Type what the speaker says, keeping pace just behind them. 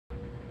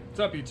What's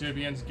up,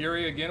 YouTubians?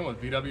 Gary again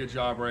with VW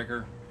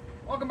Jawbreaker.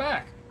 Welcome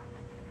back.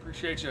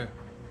 Appreciate you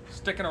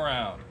sticking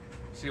around.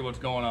 See what's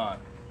going on.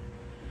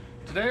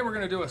 Today we're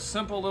going to do a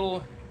simple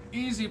little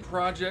easy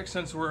project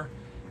since we're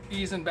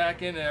easing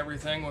back into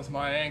everything with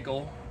my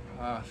ankle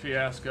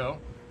fiasco.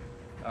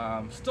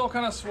 Still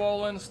kind of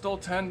swollen, still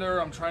tender.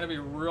 I'm trying to be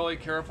really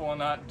careful and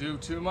not do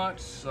too much,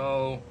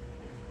 so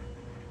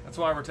that's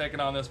why we're taking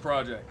on this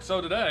project.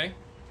 So today,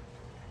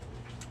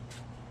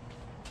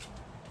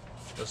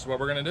 this is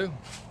what we're going to do.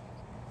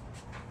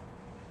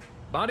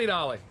 Body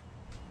dolly.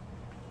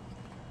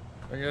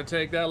 We're going to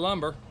take that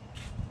lumber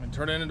and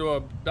turn it into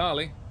a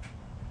dolly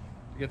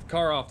to get the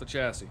car off the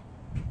chassis.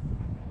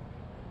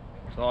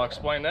 So I'll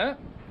explain that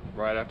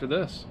right after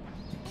this.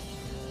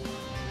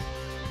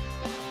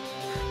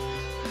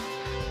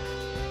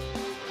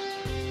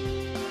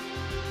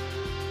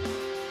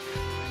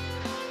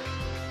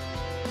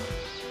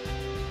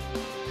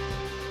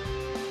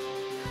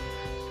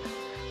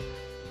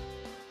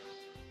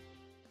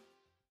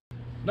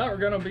 Not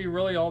going to be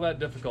really all that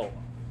difficult.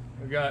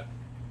 We've got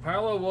a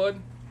pile of wood,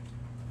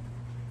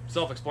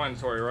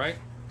 self-explanatory, right?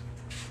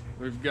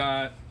 We've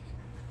got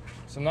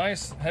some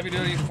nice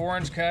heavy-duty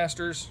 4-inch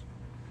casters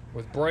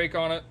with brake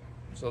on it,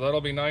 so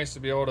that'll be nice to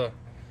be able to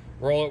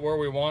roll it where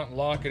we want,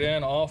 lock it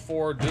in. All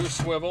four do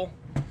swivel,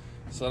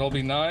 so that'll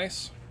be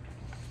nice.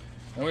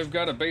 And we've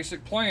got a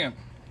basic plan.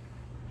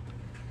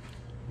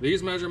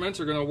 These measurements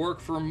are going to work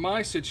for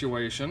my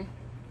situation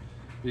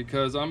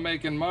because I'm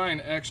making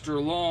mine extra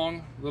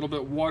long, a little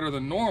bit wider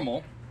than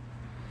normal.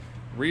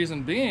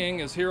 Reason being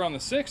is here on the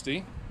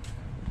 60,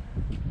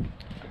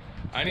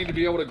 I need to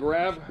be able to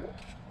grab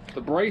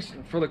the brace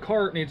for the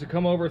cart, needs to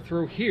come over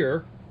through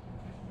here,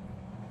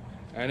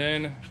 and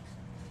then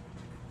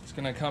it's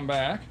going to come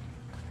back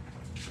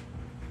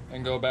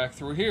and go back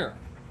through here.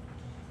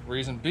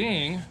 Reason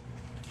being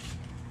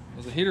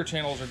is the heater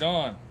channels are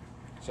gone,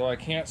 so I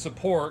can't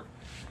support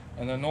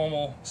in the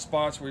normal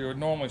spots where you would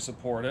normally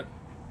support it.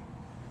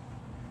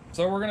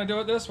 So we're going to do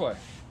it this way.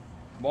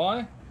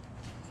 Why?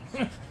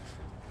 Because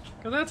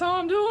that's how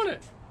I'm doing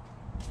it.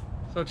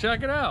 So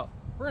check it out.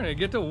 We're going to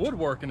get to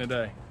woodworking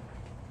today.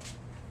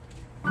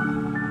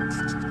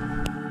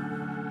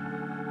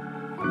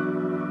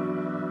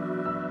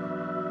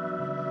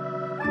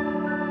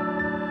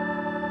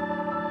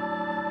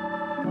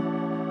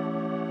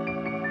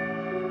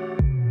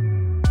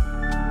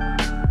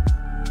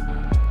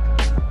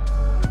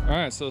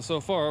 Alright, so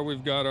far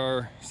we've got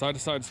our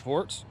side-to-side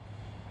supports.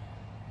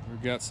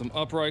 We've got some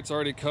uprights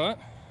already cut.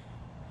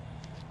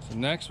 So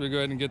next we go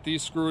ahead and get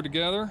these screwed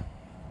together.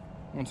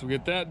 Once we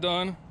get that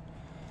done,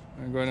 I'm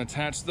going to go ahead and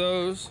attach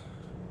those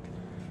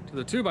to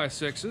the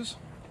 2x6s.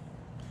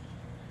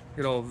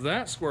 Get all of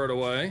that squared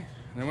away.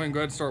 And then we can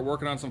go ahead and start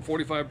working on some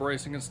 45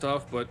 bracing and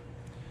stuff, but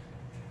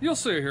you'll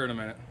see it here in a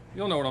minute.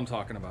 You'll know what I'm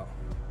talking about.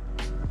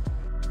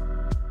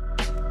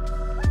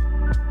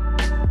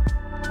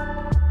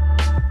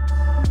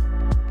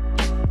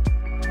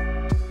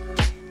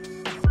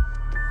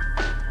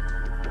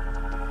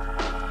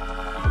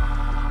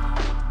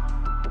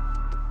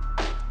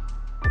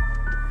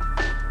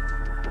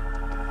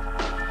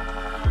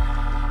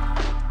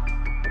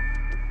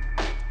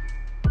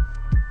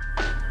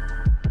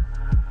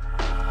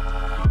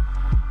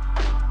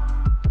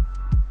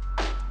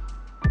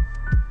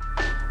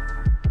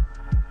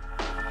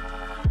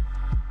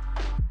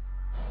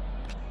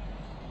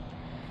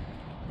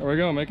 There we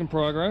go, making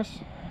progress.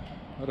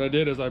 What I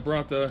did is I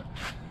brought the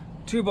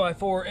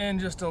 2x4 in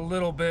just a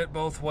little bit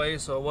both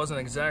ways so it wasn't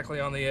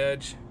exactly on the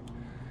edge.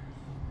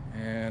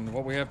 And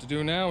what we have to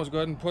do now is go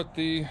ahead and put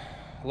the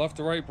left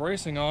to right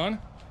bracing on.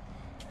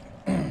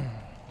 Then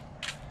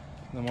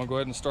we'll go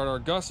ahead and start our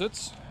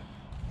gussets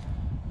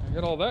and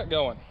get all that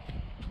going.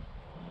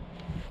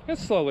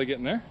 It's slowly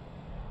getting there.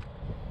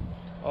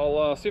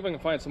 I'll see if I can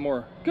find some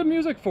more good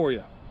music for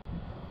you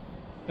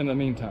in the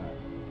meantime.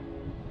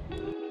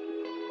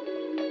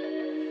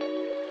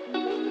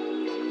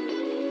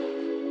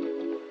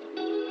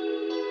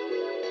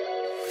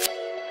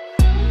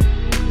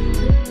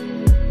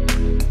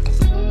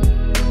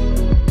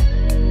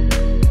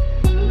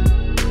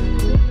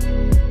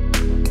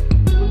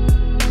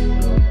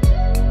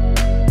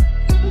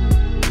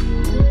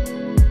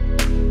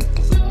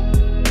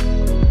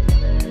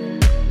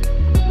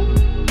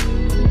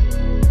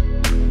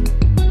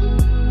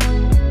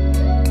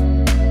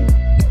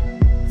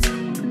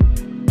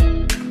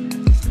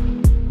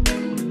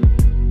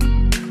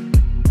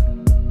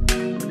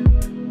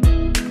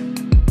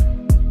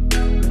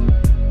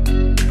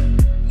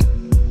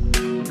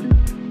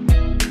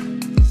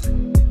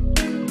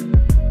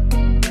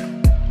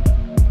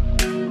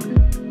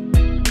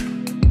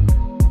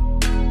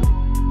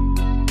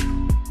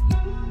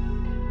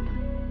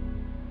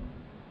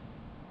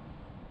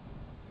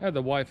 I had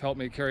the wife help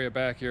me carry it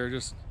back here.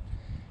 Just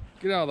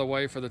get out of the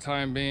way for the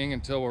time being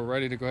until we're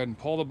ready to go ahead and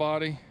pull the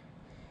body.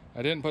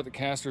 I didn't put the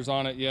casters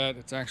on it yet.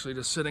 It's actually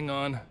just sitting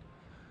on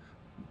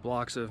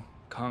blocks of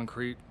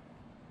concrete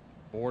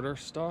border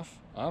stuff.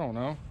 I don't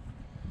know.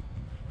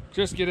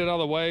 Just get it out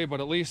of the way,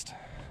 but at least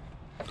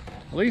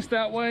At least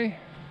that way,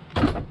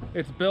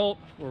 it's built,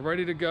 we're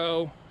ready to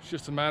go. It's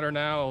just a matter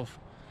now of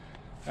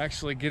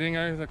actually getting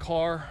out of the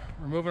car,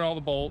 removing all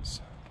the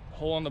bolts,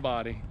 hole in the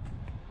body,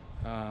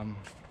 and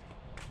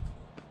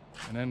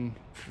then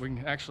we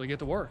can actually get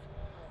to work,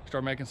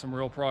 start making some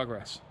real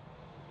progress.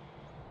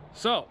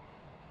 So,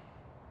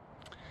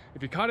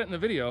 if you caught it in the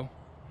video,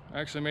 I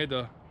actually made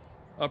the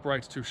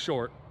uprights too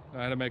short.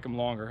 I had to make them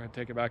longer. I had to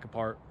take it back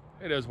apart.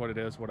 It is what it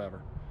is,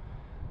 whatever.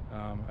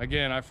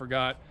 Again, I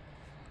forgot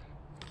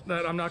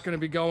that I'm not going to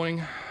be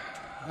going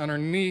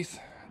underneath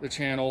the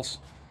channels.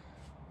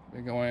 I'll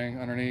be going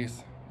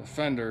underneath the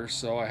fenders,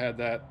 so I had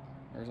that,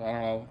 there's, I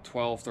don't know,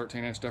 12,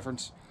 13 inch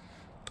difference.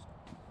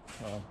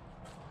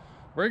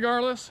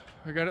 Regardless,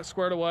 we got it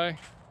squared away.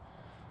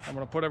 I'm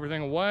going to put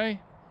everything away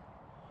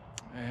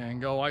and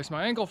go ice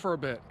my ankle for a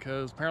bit,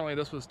 because apparently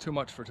this was too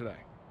much for today.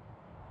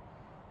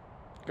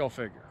 Go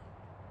figure.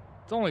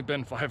 It's only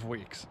been 5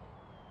 weeks.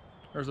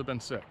 Or has it been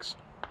 6?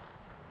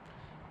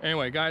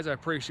 Anyway, guys, I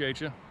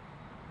appreciate you.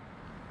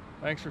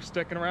 Thanks for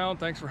sticking around.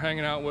 Thanks for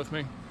hanging out with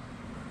me.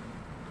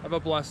 Have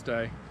a blessed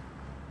day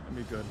and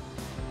be good.